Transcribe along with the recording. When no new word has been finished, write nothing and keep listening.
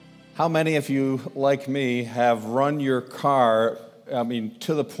How many of you, like me, have run your car,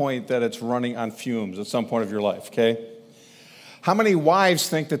 to the point that it's running on fumes at some point of your life, okay? How many wives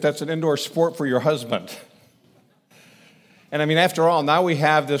think that that's an indoor sport for your husband? And after all, now we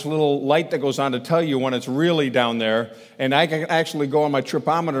have this little light that goes on to tell you when it's really down there, and I can actually go on my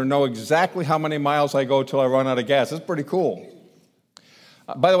tripometer and know exactly how many miles I go till I run out of gas. It's pretty cool.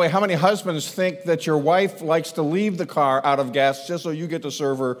 By the way, how many husbands think that your wife likes to leave the car out of gas just so you get to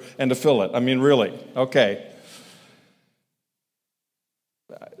serve her and to fill it? Really? Okay.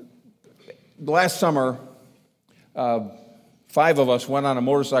 Last summer, 5 of us went on a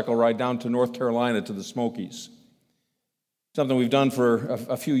motorcycle ride down to North Carolina to the Smokies. Something we've done for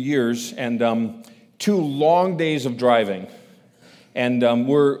a few years, and 2 long days of driving. And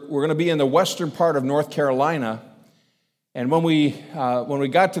we're going to be in the western part of North Carolina. And when we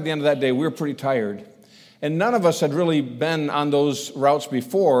got to the end of that day, we were pretty tired. And none of us had really been on those routes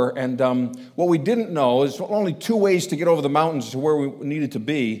before. And what we didn't know is only 2 ways to get over the mountains to where we needed to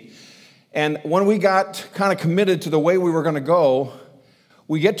be. And when we got kind of committed to the way we were going to go,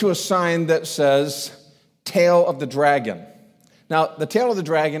 we get to a sign that says, Tail of the Dragon. Now, the Tail of the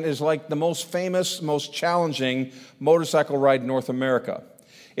Dragon is like the most famous, most challenging motorcycle ride in North America.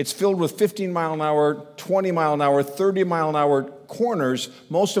 It's filled with 15-mile-an-hour, 20-mile-an-hour, 30-mile-an-hour corners,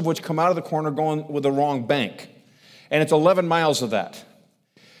 most of which come out of the corner going with the wrong bank. And it's 11 miles of that.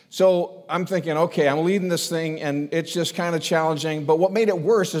 So I'm thinking, okay, I'm leading this thing, and it's just kind of challenging. But what made it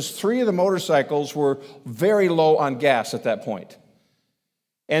worse is 3 of the motorcycles were very low on gas at that point.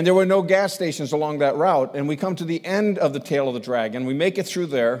 And there were no gas stations along that route. And we come to the end of the Tail of the Dragon. We make it through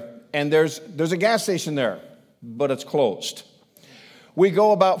there, and there's a gas station there, but it's closed. We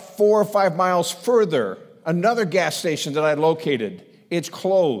go about 4 or 5 miles further, another gas station that I located. It's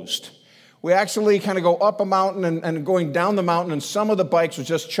closed. We actually kind of go up a mountain and going down the mountain, and some of the bikes were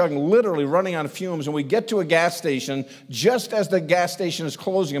just chugging, literally running on fumes. And we get to a gas station just as the gas station is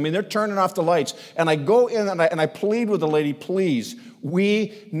closing. They're turning off the lights. And I go in and I plead with the lady, please,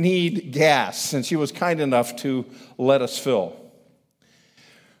 we need gas. And she was kind enough to let us fill.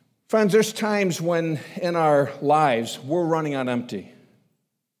 Friends, there's times when in our lives we're running on empty.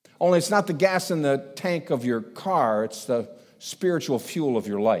 Only it's not the gas in the tank of your car, it's the spiritual fuel of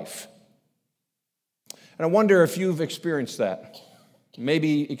your life. And I wonder if you've experienced that,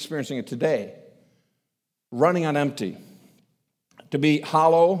 maybe experiencing it today. Running on empty. To be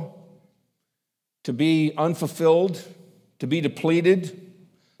hollow, to be unfulfilled, to be depleted,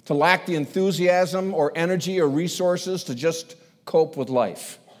 to lack the enthusiasm or energy or resources to just cope with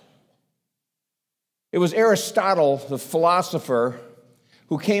life. It was Aristotle, the philosopher,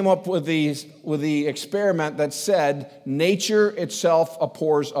 who came up with the experiment that said, nature itself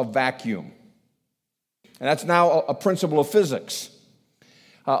abhors a vacuum. And that's now a principle of physics.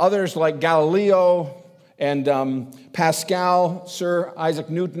 Others like Galileo and Pascal, Sir Isaac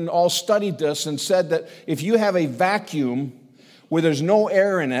Newton, all studied this and said that if you have a vacuum where there's no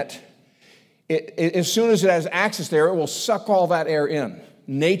air in it, as soon as it has access to air, it will suck all that air in.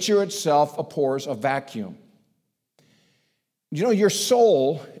 Nature itself abhors a vacuum. Your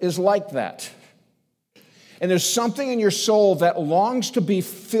soul is like that. And there's something in your soul that longs to be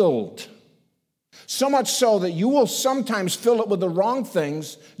filled. So much so that you will sometimes fill it with the wrong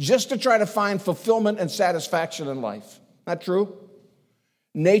things just to try to find fulfillment and satisfaction in life. Not true?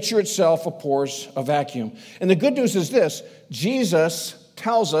 Nature itself abhors a vacuum. And the good news is this. Jesus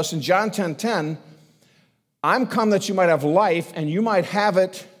tells us in John 10:10, I'm come that you might have life and you might have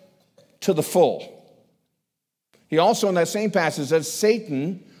it to the full. He also, in that same passage, says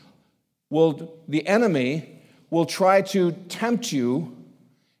Satan, the enemy, will try to tempt you,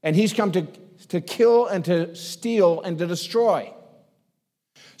 and he's come to kill and to steal and to destroy.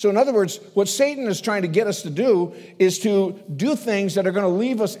 So in other words, what Satan is trying to get us to do is to do things that are going to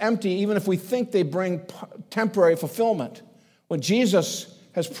leave us empty, even if we think they bring temporary fulfillment, when Jesus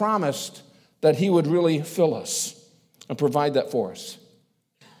has promised that he would really fill us and provide that for us.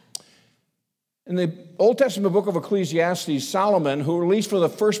 In the Old Testament book of Ecclesiastes, Solomon, who at least for the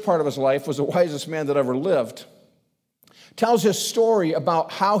first part of his life was the wisest man that ever lived, tells his story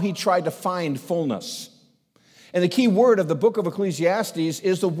about how he tried to find fullness. And the key word of the book of Ecclesiastes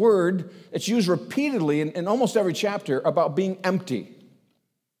is the word that's used repeatedly in almost every chapter about being empty,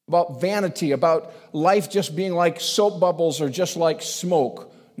 about vanity, about life just being like soap bubbles or just like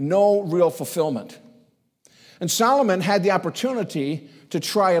smoke, no real fulfillment. And Solomon had the opportunity to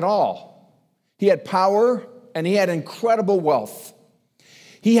try it all. He had power and he had incredible wealth.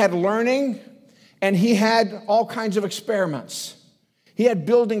 He had learning and he had all kinds of experiments. He had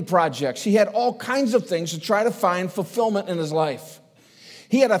building projects. He had all kinds of things to try to find fulfillment in his life.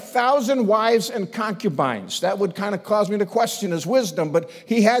 He had 1,000 wives and concubines. That would kind of cause me to question his wisdom, but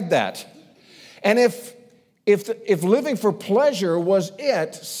he had that. And if living for pleasure was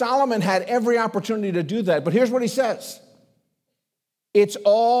it, Solomon had every opportunity to do that. But here's what he says. It's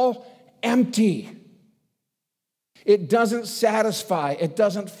all empty. It doesn't satisfy. It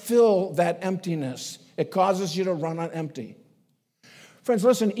doesn't fill that emptiness. It causes you to run on empty. Friends,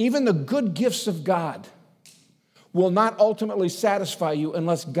 listen, even the good gifts of God will not ultimately satisfy you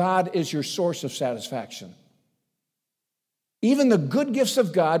unless God is your source of satisfaction. Even the good gifts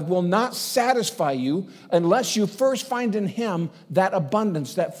of God will not satisfy you unless you first find in Him that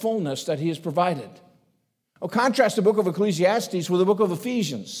abundance, that fullness that He has provided. Well, contrast the book of Ecclesiastes with the book of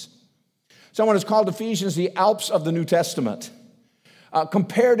Ephesians. Someone has called Ephesians the Alps of the New Testament.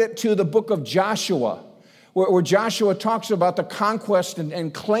 Compared it to the book of Joshua, where Joshua talks about the conquest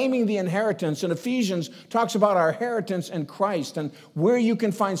and claiming the inheritance, and Ephesians talks about our inheritance in Christ and where you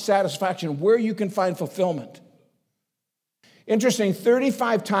can find satisfaction, where you can find fulfillment. Interesting,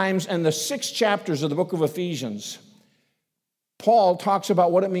 35 times in the 6 chapters of the book of Ephesians, Paul talks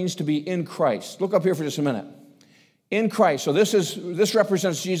about what it means to be in Christ. Look up here for just a minute. In Christ. So this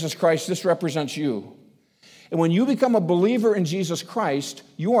represents Jesus Christ. This represents you. And when you become a believer in Jesus Christ,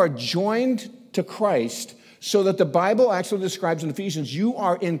 you are joined to Christ so that the Bible actually describes in Ephesians, you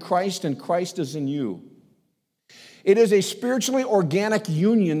are in Christ and Christ is in you. It is a spiritually organic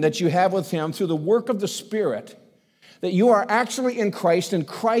union that you have with Him through the work of the Spirit, that you are actually in Christ and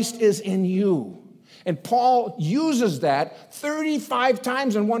Christ is in you. And Paul uses that 35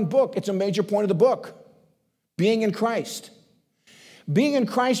 times in one book. It's a major point of the book, being in Christ. Being in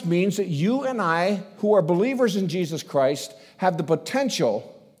Christ means that you and I, who are believers in Jesus Christ, have the potential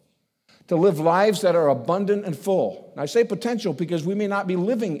to live lives that are abundant and full. And I say potential because we may not be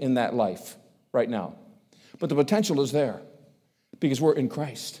living in that life right now. But the potential is there because we're in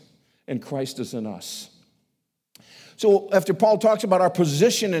Christ and Christ is in us. So after Paul talks about our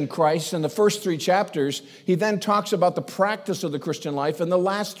position in Christ in the first 3 chapters, he then talks about the practice of the Christian life in the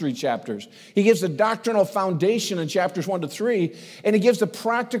last 3 chapters. He gives the doctrinal foundation in chapters 1 to 3, and he gives the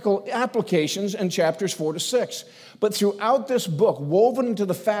practical applications in chapters 4 to 6. But throughout this book, woven into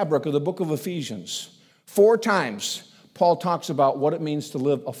the fabric of the book of Ephesians, 4 times, Paul talks about what it means to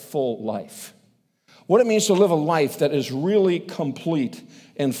live a full life. What it means to live a life that is really complete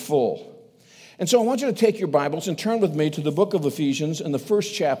and full. And so I want you to take your Bibles and turn with me to the book of Ephesians in the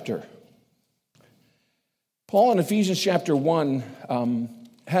first chapter. Paul in Ephesians chapter 1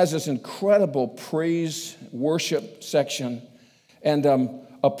 has this incredible praise worship section and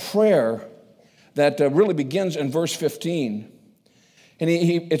a prayer that really begins in verse 15. And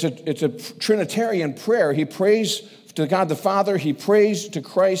it's a Trinitarian prayer. He prays to God the Father. He prays to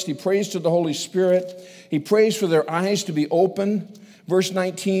Christ. He prays to the Holy Spirit. He prays for their eyes to be open. Verse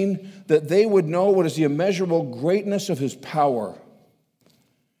 19, that they would know what is the immeasurable greatness of His power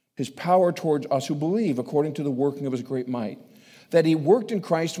towards us who believe, according to the working of His great might. That He worked in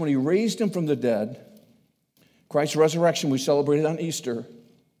Christ when He raised Him from the dead, Christ's resurrection we celebrated on Easter,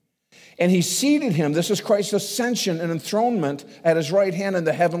 and He seated Him, this is Christ's ascension and enthronement at His right hand in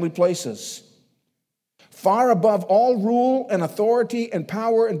the heavenly places, far above all rule and authority and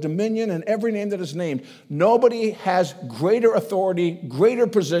power and dominion and every name that is named. Nobody has greater authority, greater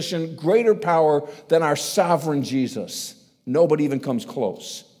position, greater power than our sovereign Jesus. Nobody even comes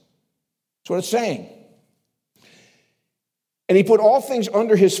close. That's what it's saying. And He put all things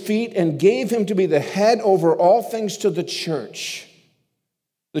under His feet and gave Him to be the head over all things to the church.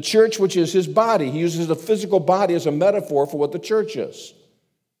 The church, which is His body. He uses the physical body as a metaphor for what the church is.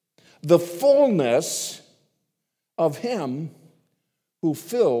 The fullness of Him who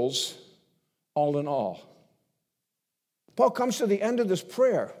fills all in all. Paul comes to the end of this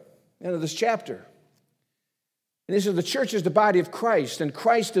prayer, end of this chapter. And he says the church is the body of Christ, and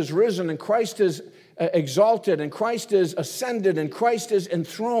Christ is risen, and Christ is exalted, and Christ is ascended, and Christ is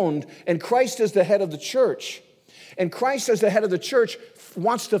enthroned, and Christ is the head of the church. And Christ as the head of the church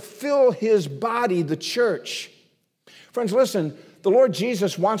wants to fill His body, the church. Friends, listen, the Lord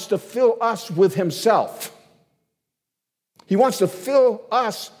Jesus wants to fill us with Himself. He wants to fill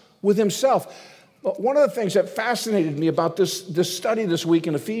us with Himself. But one of the things that fascinated me about this study this week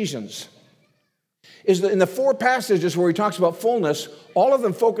in Ephesians is that in the 4 passages where he talks about fullness, all of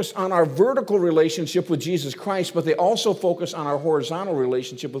them focus on our vertical relationship with Jesus Christ, but they also focus on our horizontal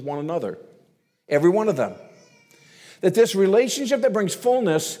relationship with one another. Every one of them. That this relationship that brings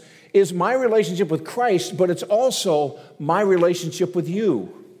fullness is my relationship with Christ, but it's also my relationship with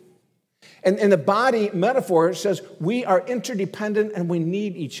you. And in the body metaphor, it says we are interdependent and we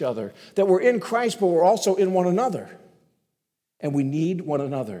need each other. That we're in Christ, but we're also in one another. and we need one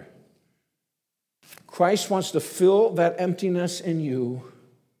another. Christ wants to fill that emptiness in you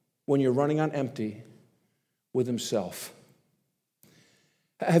when you're running on empty with himself.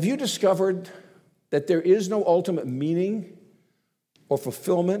 Have you discovered that there is no ultimate meaning or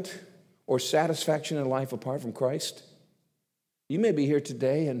fulfillment or satisfaction in life apart from Christ? You may be here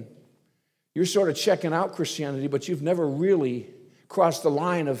today and you're sort of checking out Christianity, but you've never really crossed the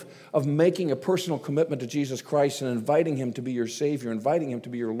line of making a personal commitment to Jesus Christ and inviting him to be your Savior, inviting him to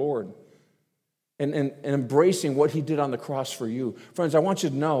be your Lord, and embracing what he did on the cross for you. Friends, I want you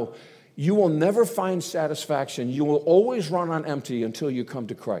to know, you will never find satisfaction. You will always run on empty until you come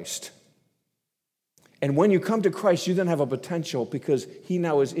to Christ. And when you come to Christ, you then have a potential because he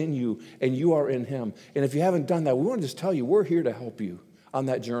now is in you and you are in him. And if you haven't done that, we want to just tell you, we're here to help you on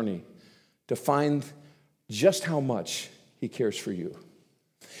that journey to find just how much he cares for you.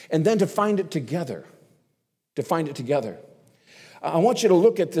 And then to find it together. To find it together. I want you to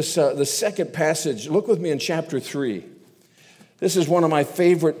look at this, the second passage. Look with me in chapter 3. This is one of my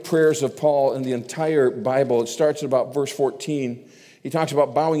favorite prayers of Paul in the entire Bible. It starts at about verse 14. He talks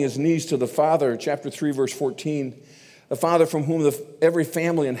about bowing his knees to the Father, chapter 3, verse 14. The Father from whom every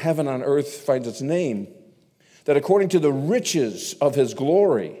family in heaven and on earth finds its name, that according to the riches of his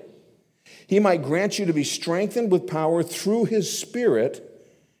glory, he might grant you to be strengthened with power through his Spirit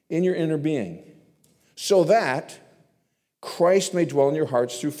in your inner being, so that Christ may dwell in your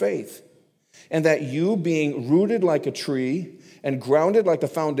hearts through faith, and that you, being rooted like a tree and grounded like the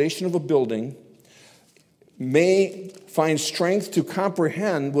foundation of a building, may find strength to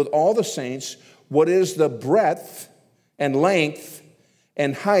comprehend with all the saints what is the breadth and length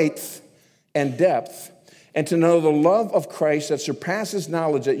and height and depth, and to know the love of Christ that surpasses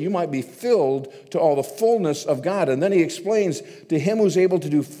knowledge, that you might be filled to all the fullness of God. And then he explains, to him who's able to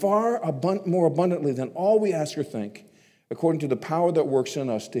do far more abundantly than all we ask or think, according to the power that works in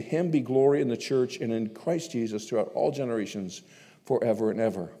us, to him be glory in the church and in Christ Jesus throughout all generations, forever and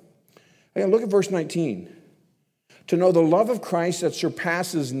ever. Again, look at verse 19. To know the love of Christ that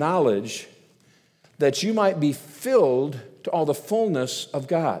surpasses knowledge, that you might be filled to all the fullness of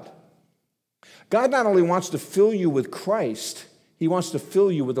God. God not only wants to fill you with Christ, he wants to fill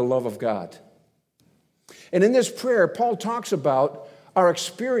you with the love of God. And in this prayer, Paul talks about our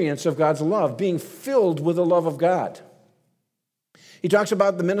experience of God's love, being filled with the love of God. He talks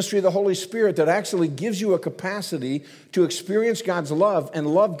about the ministry of the Holy Spirit that actually gives you a capacity to experience God's love and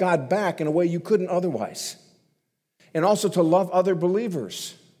love God back in a way you couldn't otherwise. And also to love other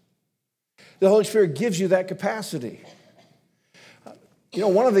believers. The Holy Spirit gives you that capacity. You know,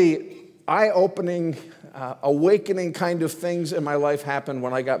 one of the eye-opening, awakening kind of things in my life happened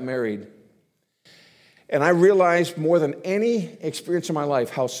when I got married. And I realized more than any experience in my life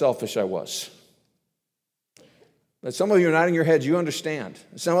how selfish I was. But some of you are nodding your heads, you understand.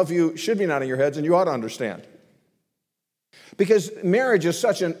 Some of you should be nodding your heads, and you ought to understand. Because marriage is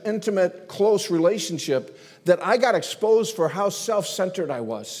such an intimate, close relationship that I got exposed for how self-centered I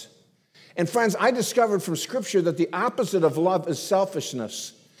was. And friends, I discovered from Scripture that the opposite of love is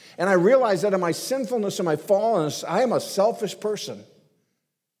selfishness. And I realized that in my sinfulness and my fallenness, I am a selfish person.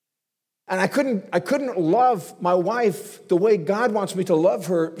 And I couldn't love my wife the way God wants me to love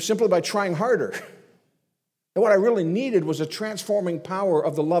her simply by trying harder. And what I really needed was a transforming power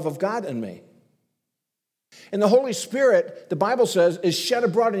of the love of God in me. And the Holy Spirit, the Bible says, is shed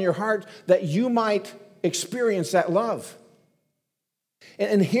abroad in your heart that you might experience that love.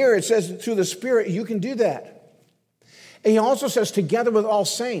 And here it says through the Spirit, you can do that. And he also says, together with all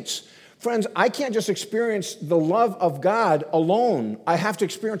saints. Friends, I can't just experience the love of God alone. I have to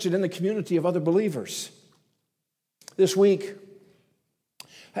experience it in the community of other believers. This week,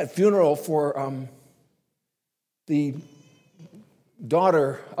 I had a funeral for the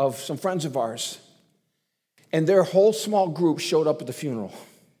daughter of some friends of ours. And their whole small group showed up at the funeral.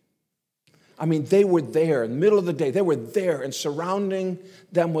 I mean, they were there in the middle of the day. They were there and surrounding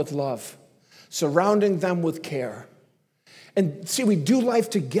them with love, surrounding them with care. And see, we do life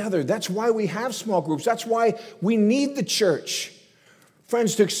together. That's why we have small groups. That's why we need the church.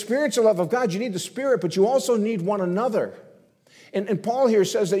 Friends, to experience the love of God, you need the Spirit, but you also need one another. And Paul here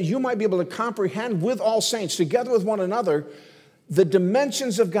says that you might be able to comprehend with all saints, together with one another, the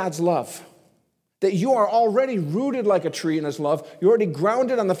dimensions of God's love. That you are already rooted like a tree in his love. You're already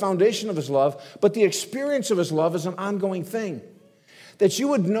grounded on the foundation of his love. But the experience of his love is an ongoing thing. That you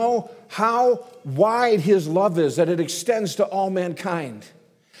would know how wide his love is, that it extends to all mankind.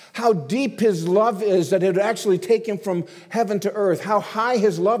 How deep his love is that it would actually take him from heaven to earth. How high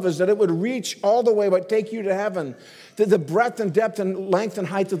his love is that it would reach all the way but take you to heaven. The breadth and depth and length and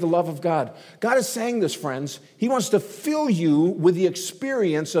height of the love of God. God is saying this, friends. He wants to fill you with the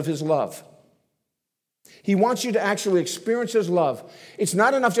experience of his love. He wants you to actually experience his love. It's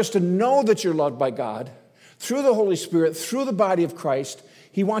not enough just to know that you're loved by God. Through the Holy Spirit, through the body of Christ,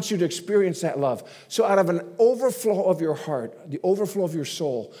 he wants you to experience that love. So out of an overflow of your heart, the overflow of your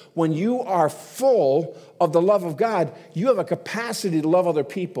soul, when you are full of the love of God, you have a capacity to love other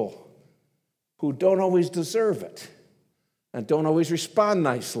people who don't always deserve it and don't always respond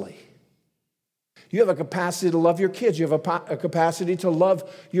nicely. You have a capacity to love your kids. You have a capacity to love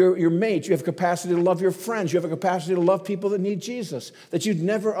your mates. You have a capacity to love your friends. You have a capacity to love people that need Jesus that you'd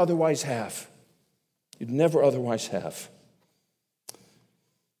never otherwise have. You'd never otherwise have.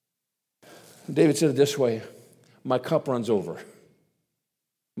 David said it this way, my cup runs over.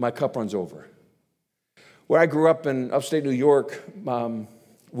 My cup runs over. Where I grew up in upstate New York,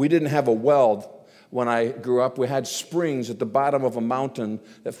 we didn't have a well when I grew up. We had springs at the bottom of a mountain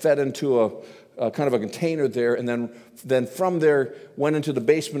that fed into a kind of a container there, and then from there went into the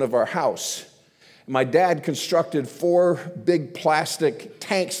basement of our house. My dad constructed 4 big plastic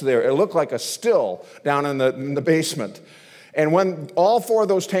tanks there. It looked like a still down in the basement. And when all 4 of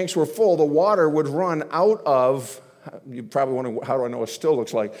those tanks were full, the water would run out of, you probably wonder, how do I know what a still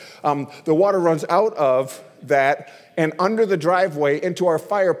looks like? The water runs out of that and under the driveway into our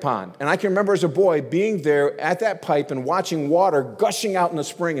fire pond. And I can remember as a boy being there at that pipe and watching water gushing out in the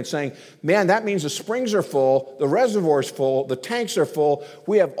spring and saying, man, that means the springs are full, the reservoir's full, the tanks are full,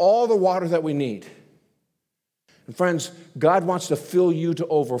 we have all the water that we need. And friends, God wants to fill you to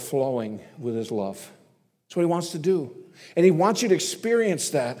overflowing with his love. That's what he wants to do. And he wants you to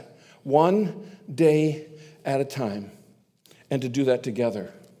experience that one day at a time and to do that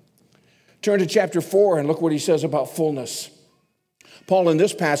together. Turn to chapter 4 and look what he says about fullness. Paul in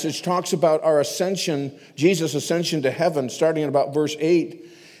this passage talks about our ascension, Jesus' ascension to heaven, starting at about verse 8.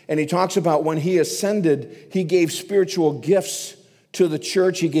 And he talks about when he ascended, he gave spiritual gifts to the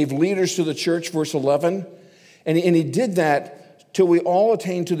church. He gave leaders to the church, verse 11. And he did that till we all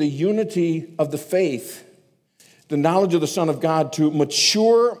attain to the unity of the faith, the knowledge of the Son of God, to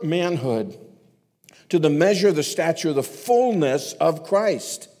mature manhood, to the measure of the stature of the fullness of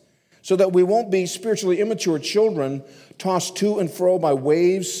Christ, so that we won't be spiritually immature children, tossed to and fro by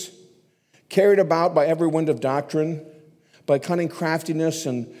waves, carried about by every wind of doctrine, by cunning and craftiness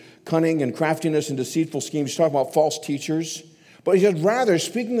and deceitful schemes. He's talking about false teachers. But he said, rather,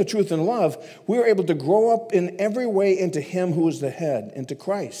 speaking the truth in love, we are able to grow up in every way into him who is the head, into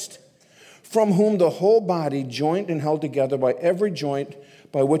Christ, from whom the whole body, joined and held together by every joint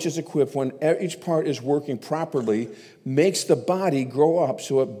by which it's equipped, when each part is working properly, makes the body grow up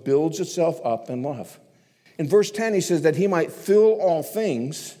so it builds itself up in love. In verse 10, he says that he might fill all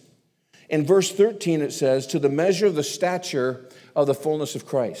things. In verse 13, it says, to the measure of the stature of the fullness of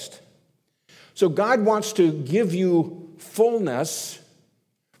Christ. So God wants to give you fullness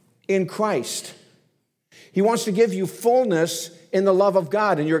in Christ. He wants to give you fullness in the love of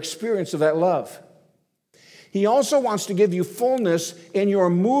God and your experience of that love. He also wants to give you fullness in your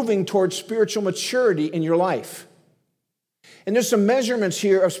moving towards spiritual maturity in your life. And there's some measurements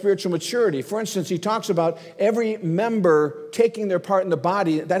here of spiritual maturity. For instance, he talks about every member taking their part in the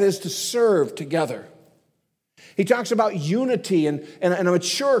body, that is to serve together. He talks about unity, and a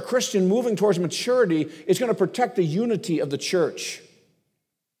mature Christian moving towards maturity is going to protect the unity of the church.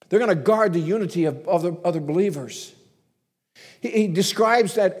 They're going to guard the unity of other believers. He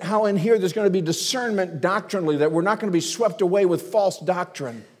describes that how in here there's going to be discernment doctrinally, that we're not going to be swept away with false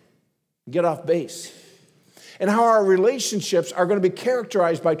doctrine, get off base. And how our relationships are going to be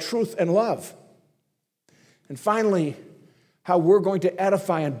characterized by truth and love. And finally, how we're going to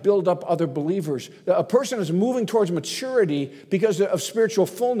edify and build up other believers. A person is moving towards maturity because of spiritual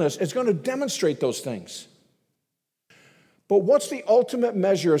fullness. It's going to demonstrate those things. But what's the ultimate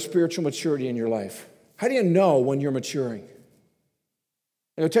measure of spiritual maturity in your life? How do you know when you're maturing?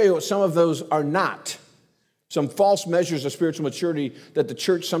 And I'll tell you what some of those are not. Some false measures of spiritual maturity that the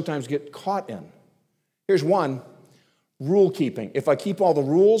church sometimes get caught in. Here's one, rule keeping. If I keep all the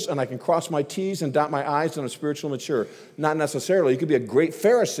rules and I can cross my T's and dot my I's, then I'm spiritually mature. Not necessarily. You could be a great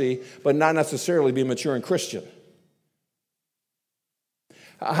Pharisee, but not necessarily be a maturing Christian.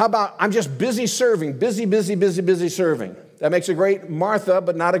 How about I'm just busy serving, busy serving. That makes a great Martha,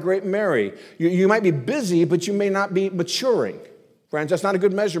 but not a great Mary. You might be busy, but you may not be maturing. Friends, that's not a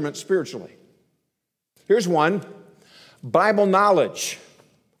good measurement spiritually. Here's one, Bible knowledge.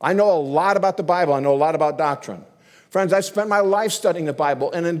 I know a lot about the Bible. I know a lot about doctrine. Friends, I've spent my life studying the Bible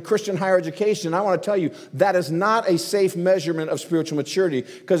and in Christian higher education. I want to tell you that is not a safe measurement of spiritual maturity,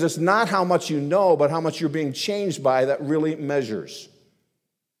 because it's not how much you know, but how much you're being changed by that really measures.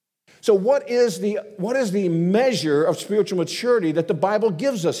 So what is the measure of spiritual maturity that the Bible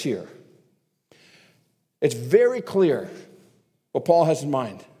gives us here? It's very clear what Paul has in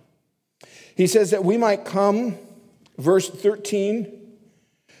mind. He says that we might come, verse 13,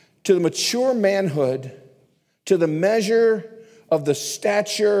 to the mature manhood, to the measure of the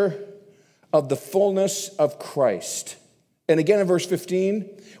stature of the fullness of Christ. And again in verse 15,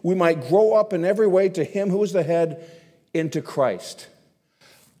 we might grow up in every way to him who is the head, into Christ.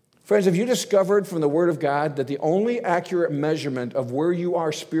 Friends, have you discovered from the Word of God that the only accurate measurement of where you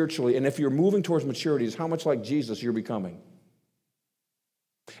are spiritually, and if you're moving towards maturity, is how much like Jesus you're becoming?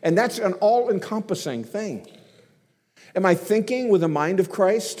 And that's an all-encompassing thing. Am I thinking with the mind of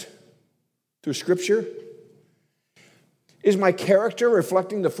Christ through Scripture? Is my character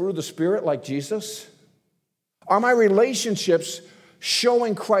reflecting the fruit of the Spirit like Jesus? Are my relationships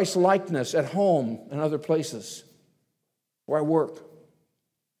showing Christ's likeness at home and other places where I work?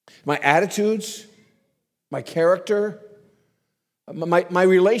 My attitudes, my character, my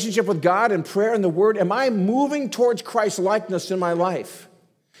relationship with God and prayer and the Word, am I moving towards Christ's likeness in my life?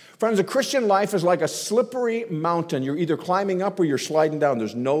 Friends, a Christian life is like a slippery mountain. You're either climbing up or you're sliding down.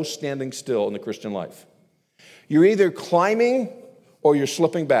 There's no standing still in the Christian life. You're either climbing or you're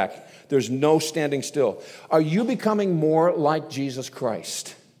slipping back. There's no standing still. Are you becoming more like Jesus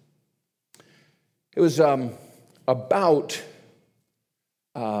Christ? It was about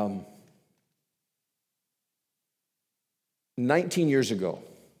 19 years ago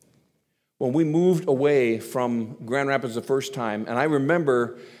when we moved away from Grand Rapids the first time, and I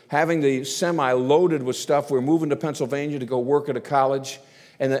remember having the semi loaded with stuff. We were moving to Pennsylvania to go work at a college.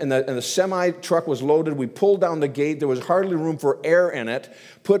 And the semi-truck was loaded. We pulled down the gate. There was hardly room for air in it.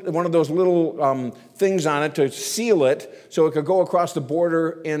 Put one of those little things on it to seal it so it could go across the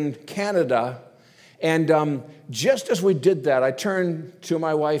border in Canada. And just as we did that, I turned to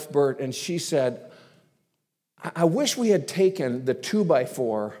my wife, Bert, and she said, I wish we had taken the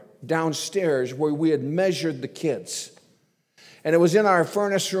 2x4 downstairs where we had measured the kids. And it was in our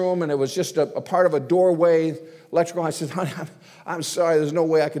furnace room, and it was just a part of a doorway, electrical. I said, honey, I'm sorry, there's no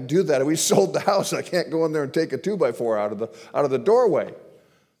way I could do that. We sold the house, and I can't go in there and take a 2x4 out of the doorway.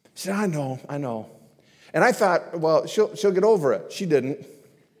 She said, I know. And I thought, well, she'll get over it. She didn't.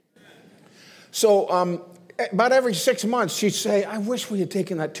 So about every 6 months, she'd say, I wish we had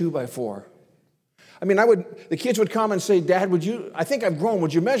taken that 2x4. I mean, the kids would come and say, Dad, I think I've grown,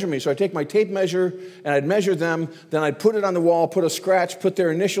 would you measure me? So I'd take my tape measure, and I'd measure them, then I'd put it on the wall, put a scratch, put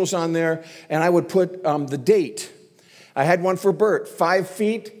their initials on there, and I would put the date. I had one for Bert, 5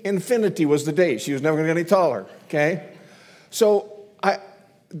 feet, infinity was the date. She was never going to get any taller, okay? So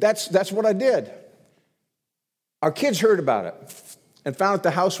that's what I did. Our kids heard about it and found that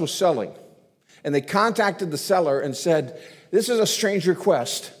the house was selling. And they contacted the seller and said, this is a strange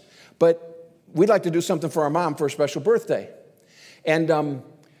request, but we'd like to do something for our mom for a special birthday. And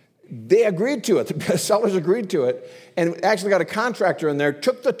they agreed to it. The sellers agreed to it and actually got a contractor in there,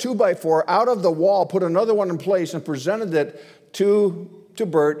 took the 2x4 out of the wall, put another one in place, and presented it to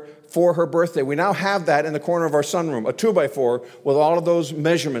Bert for her birthday. We now have that in the corner of our sunroom, a 2x4 with all of those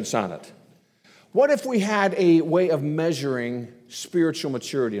measurements on it. What if we had a way of measuring spiritual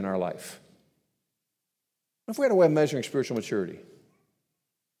maturity in our life? What if we had a way of measuring spiritual maturity?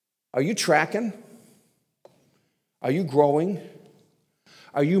 Are you tracking? Are you growing?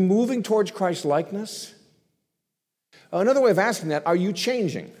 Are you moving towards Christ's likeness? Another way of asking that, are you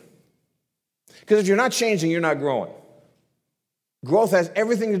changing? Because if you're not changing, you're not growing. Growth has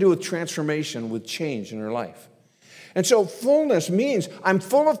everything to do with transformation, with change in your life. And so fullness means I'm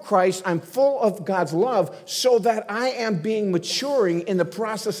full of Christ, I'm full of God's love, so that I am maturing in the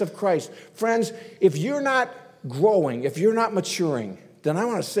process of Christ. Friends, if you're not growing, if you're not maturing, then I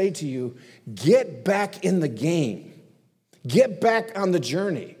want to say to you, get back in the game. Get back on the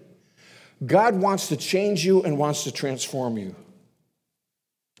journey. God wants to change you and wants to transform you.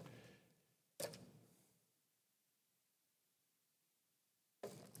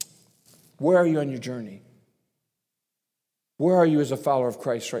 Where are you on your journey? Where are you as a follower of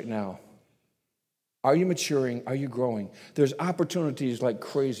Christ right now? Are you maturing? Are you growing? There's opportunities like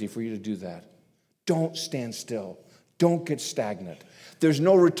crazy for you to do that. Don't stand still. Don't get stagnant. There's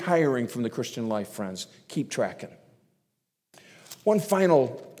no retiring from the Christian life, friends. Keep tracking. One final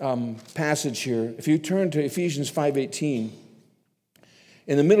passage here. If you turn to Ephesians 5:18,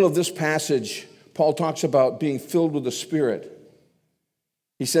 in the middle of this passage, Paul talks about being filled with the Spirit.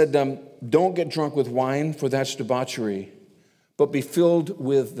 He said, don't get drunk with wine, for that's debauchery, but be filled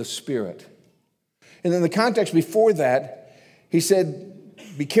with the Spirit. And in the context before that, he said,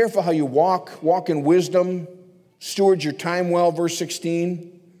 be careful how you walk in wisdom, steward your time well, verse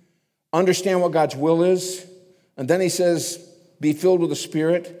 16, understand what God's will is. And then he says, be filled with the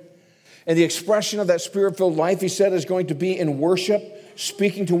Spirit. And the expression of that Spirit-filled life, he said, is going to be in worship,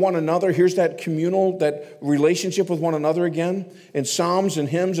 speaking to one another. Here's that communal, that relationship with one another again, in psalms and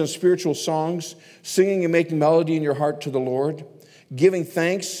hymns and spiritual songs, singing and making melody in your heart to the Lord, giving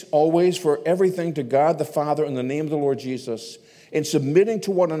thanks always for everything to God the Father in the name of the Lord Jesus, and submitting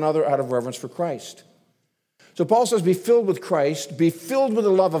to one another out of reverence for Christ. So Paul says, be filled with Christ, be filled with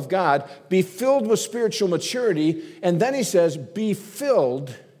the love of God, be filled with spiritual maturity, and then he says, be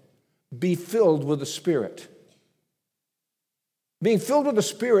filled with the Spirit. Being filled with the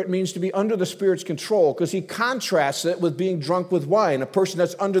Spirit means to be under the Spirit's control, because he contrasts it with being drunk with wine. A person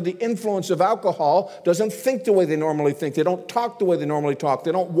that's under the influence of alcohol doesn't think the way they normally think. They don't talk the way they normally talk.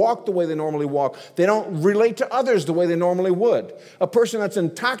 They don't walk the way they normally walk. They don't relate to others the way they normally would. A person that's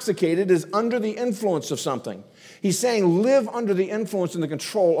intoxicated is under the influence of something. He's saying, live under the influence and the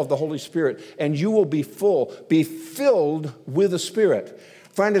control of the Holy Spirit, and you will be full. Be filled with the Spirit.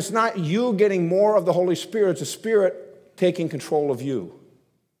 Friend, it's not you getting more of the Holy Spirit. It's the Spirit taking control of you.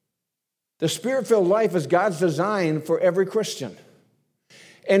 The Spirit-filled life is God's design for every Christian.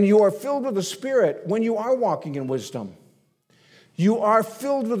 And you are filled with the Spirit when you are walking in wisdom. You are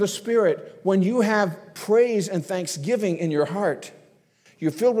filled with the Spirit when you have praise and thanksgiving in your heart.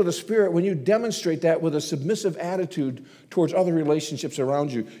 You're filled with the Spirit when you demonstrate that with a submissive attitude towards other relationships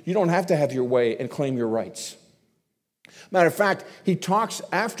around you. You don't have to have your way and claim your rights. Matter of fact, he talks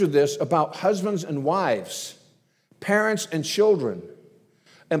after this about husbands and wives, parents and children,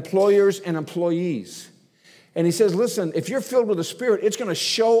 employers and employees. And he says, listen, if you're filled with the Spirit, it's going to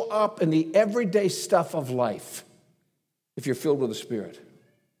show up in the everyday stuff of life if you're filled with the Spirit.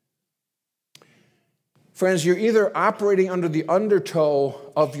 Friends, you're either operating under the undertow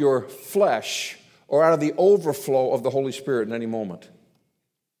of your flesh or out of the overflow of the Holy Spirit in any moment.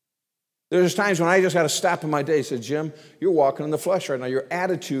 There's times when I just got to stop in my day and say, Jim, you're walking in the flesh right now. Your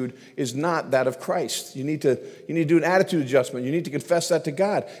attitude is not that of Christ. You need to do an attitude adjustment. You need to confess that to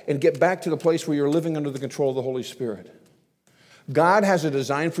God and get back to the place where you're living under the control of the Holy Spirit. God has a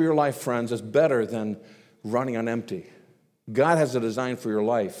design for your life, friends, that's better than running on empty. God has a design for your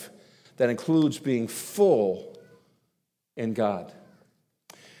life that includes being full in God.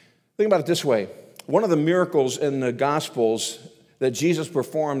 Think about it this way. One of the miracles in the Gospels that Jesus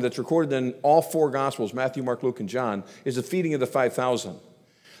performed that's recorded in all four Gospels, Matthew, Mark, Luke, and John, is the feeding of the 5,000.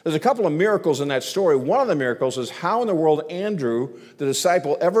 There's a couple of miracles in that story. One of the miracles is how in the world Andrew, the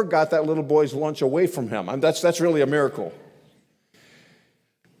disciple, ever got that little boy's lunch away from him. That's really a miracle.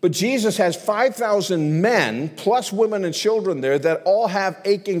 But Jesus has 5,000 men, plus women and children there, that all have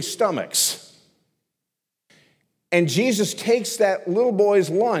aching stomachs. And Jesus takes that little boy's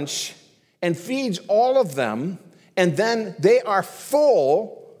lunch and feeds all of them, and then they are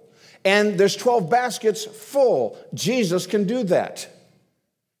full, and there's 12 baskets full. Jesus can do that.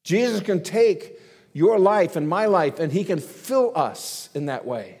 Jesus can take your life and my life, and he can fill us in that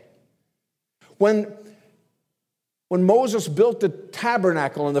way. When Moses built the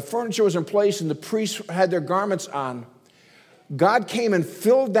tabernacle and the furniture was in place and the priests had their garments on, God came and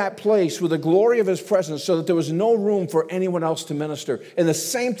filled that place with the glory of his presence so that there was no room for anyone else to minister. And the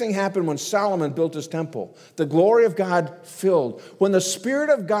same thing happened when Solomon built his temple. The glory of God filled. When the Spirit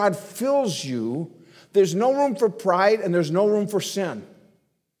of God fills you, there's no room for pride and there's no room for sin.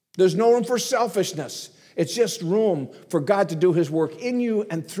 There's no room for selfishness. It's just room for God to do his work in you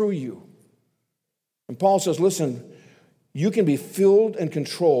and through you. And Paul says, listen, you can be filled and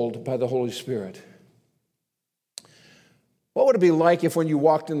controlled by the Holy Spirit. What would it be like if when you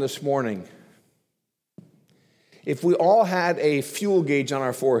walked in this morning, if we all had a fuel gauge on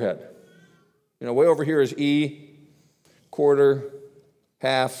our forehead? You know, way over here is E, quarter,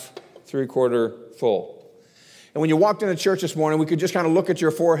 half, three-quarter, full. And when you walked into church this morning, we could just kind of look at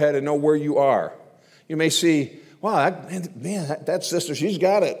your forehead and know where you are. You may see, wow, that sister, she's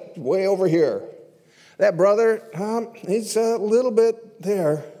got it way over here. That brother, he's a little bit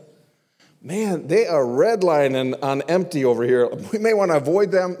there. Man, they are redlining on empty over here. We may want to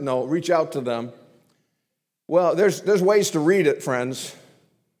avoid them. No, reach out to them. Well, there's ways to read it, friends.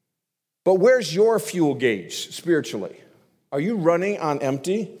 But where's your fuel gauge spiritually? Are you running on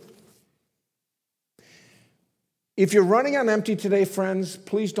empty? If you're running on empty today, friends,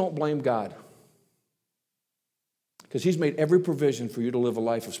 please don't blame God. Because he's made every provision for you to live a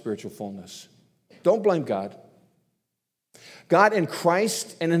life of spiritual fullness. Don't blame God. God in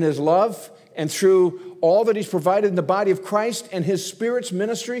Christ and in his love and through all that he's provided in the body of Christ and his Spirit's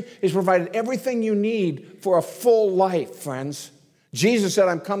ministry, he's provided everything you need for a full life, friends. Jesus said,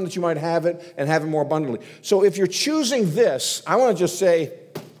 I'm come that you might have it and have it more abundantly. So if you're choosing this, I want to just say,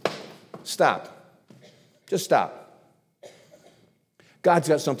 stop. Just stop. God's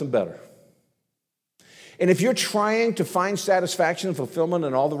got something better. And if you're trying to find satisfaction and fulfillment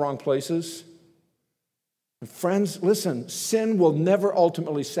in all the wrong places, friends, listen, sin will never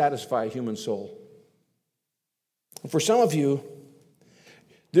ultimately satisfy a human soul. For some of you,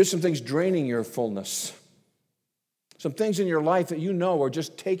 there's some things draining your fullness. Some things in your life that you know are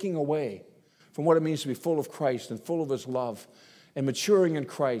just taking away from what it means to be full of Christ and full of his love and maturing in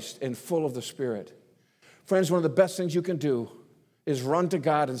Christ and full of the Spirit. Friends, one of the best things you can do is run to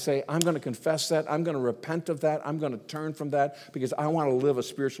God and say, I'm going to confess that, I'm going to repent of that, I'm going to turn from that because I want to live a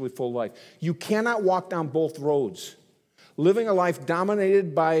spiritually full life. You cannot walk down both roads. Living a life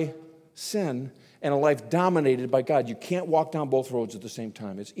dominated by sin and a life dominated by God. You can't walk down both roads at the same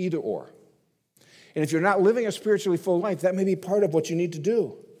time. It's either or. And if you're not living a spiritually full life, that may be part of what you need to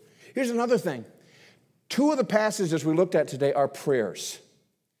do. Here's another thing. 2 of the passages we looked at today are prayers.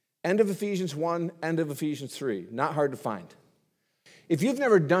 End of Ephesians 1, end of Ephesians 3. Not hard to find. If you've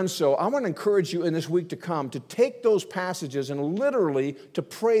never done so, I want to encourage you in this week to come to take those passages and literally to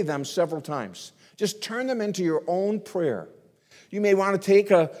pray them several times. Just turn them into your own prayer. You may want to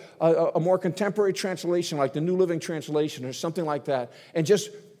take a more contemporary translation like the New Living Translation or something like that and just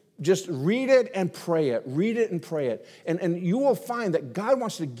read it and pray it. Read it and pray it. And you will find that God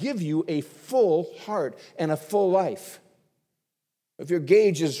wants to give you a full heart and a full life. If your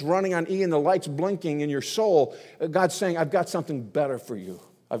gauge is running on E and the light's blinking in your soul, God's saying, I've got something better for you.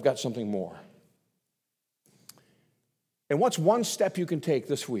 I've got something more. And what's one step you can take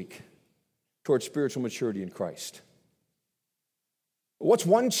this week towards spiritual maturity in Christ? What's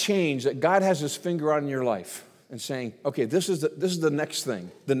one change that God has his finger on in your life and saying, okay, this is the next thing,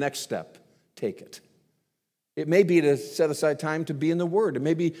 the next step, take it. It may be to set aside time to be in the Word. It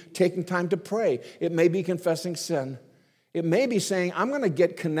may be taking time to pray. It may be confessing sin. It may be saying, I'm going to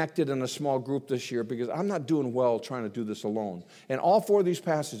get connected in a small group this year because I'm not doing well trying to do this alone. And all 4 of these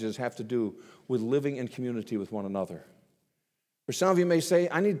passages have to do with living in community with one another. For some of you may say,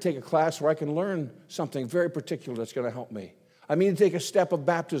 I need to take a class where I can learn something very particular that's going to help me. I need to take a step of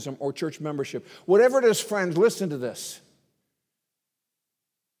baptism or church membership. Whatever it is, friends, listen to this.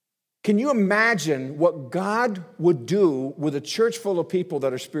 Can you imagine what God would do with a church full of people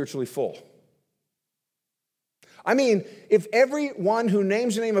that are spiritually full? I mean, if everyone who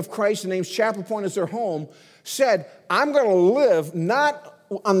names the name of Christ and names Chapel Point as their home said, I'm going to live not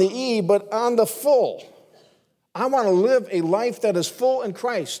on the E, but on the full. I want to live a life that is full in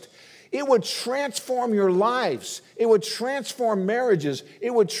Christ. It would transform your lives. It would transform marriages.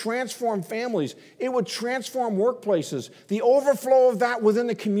 It would transform families. It would transform workplaces. The overflow of that within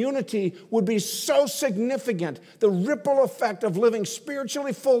the community would be so significant. The ripple effect of living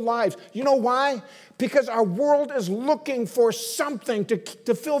spiritually full lives. You know why? Because our world is looking for something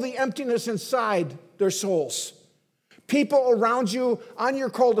to fill the emptiness inside their souls. People around you, on your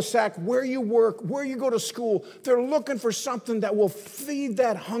cul-de-sac, where you work, where you go to school, they're looking for something that will feed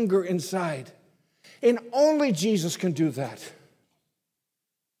that hunger inside. And only Jesus can do that.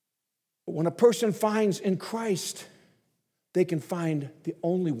 But when a person finds in Christ, they can find the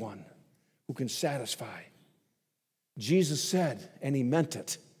only one who can satisfy. Jesus said, and he meant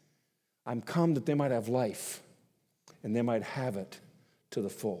it, I'm come that they might have life, and they might have it to the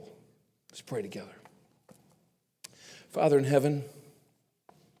full. Let's pray together. Father in heaven,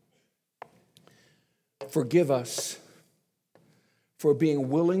 forgive us for being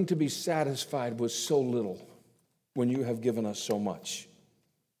willing to be satisfied with so little when you have given us so much.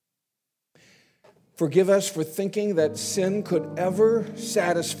 Forgive us for thinking that sin could ever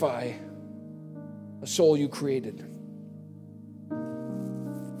satisfy a soul you created.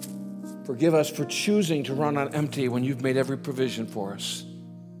 Forgive us for choosing to run on empty when you've made every provision for us.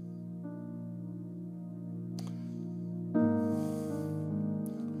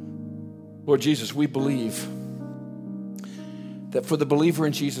 Lord Jesus, we believe that for the believer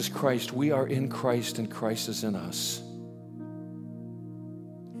in Jesus Christ, we are in Christ and Christ is in us.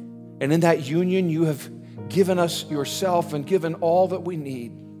 And in that union, you have given us yourself and given all that we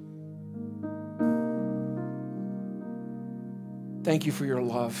need. Thank you for your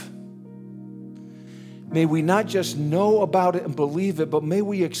love. May we not just know about it and believe it, but may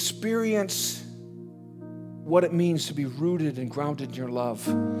we experience what it means to be rooted and grounded in your love.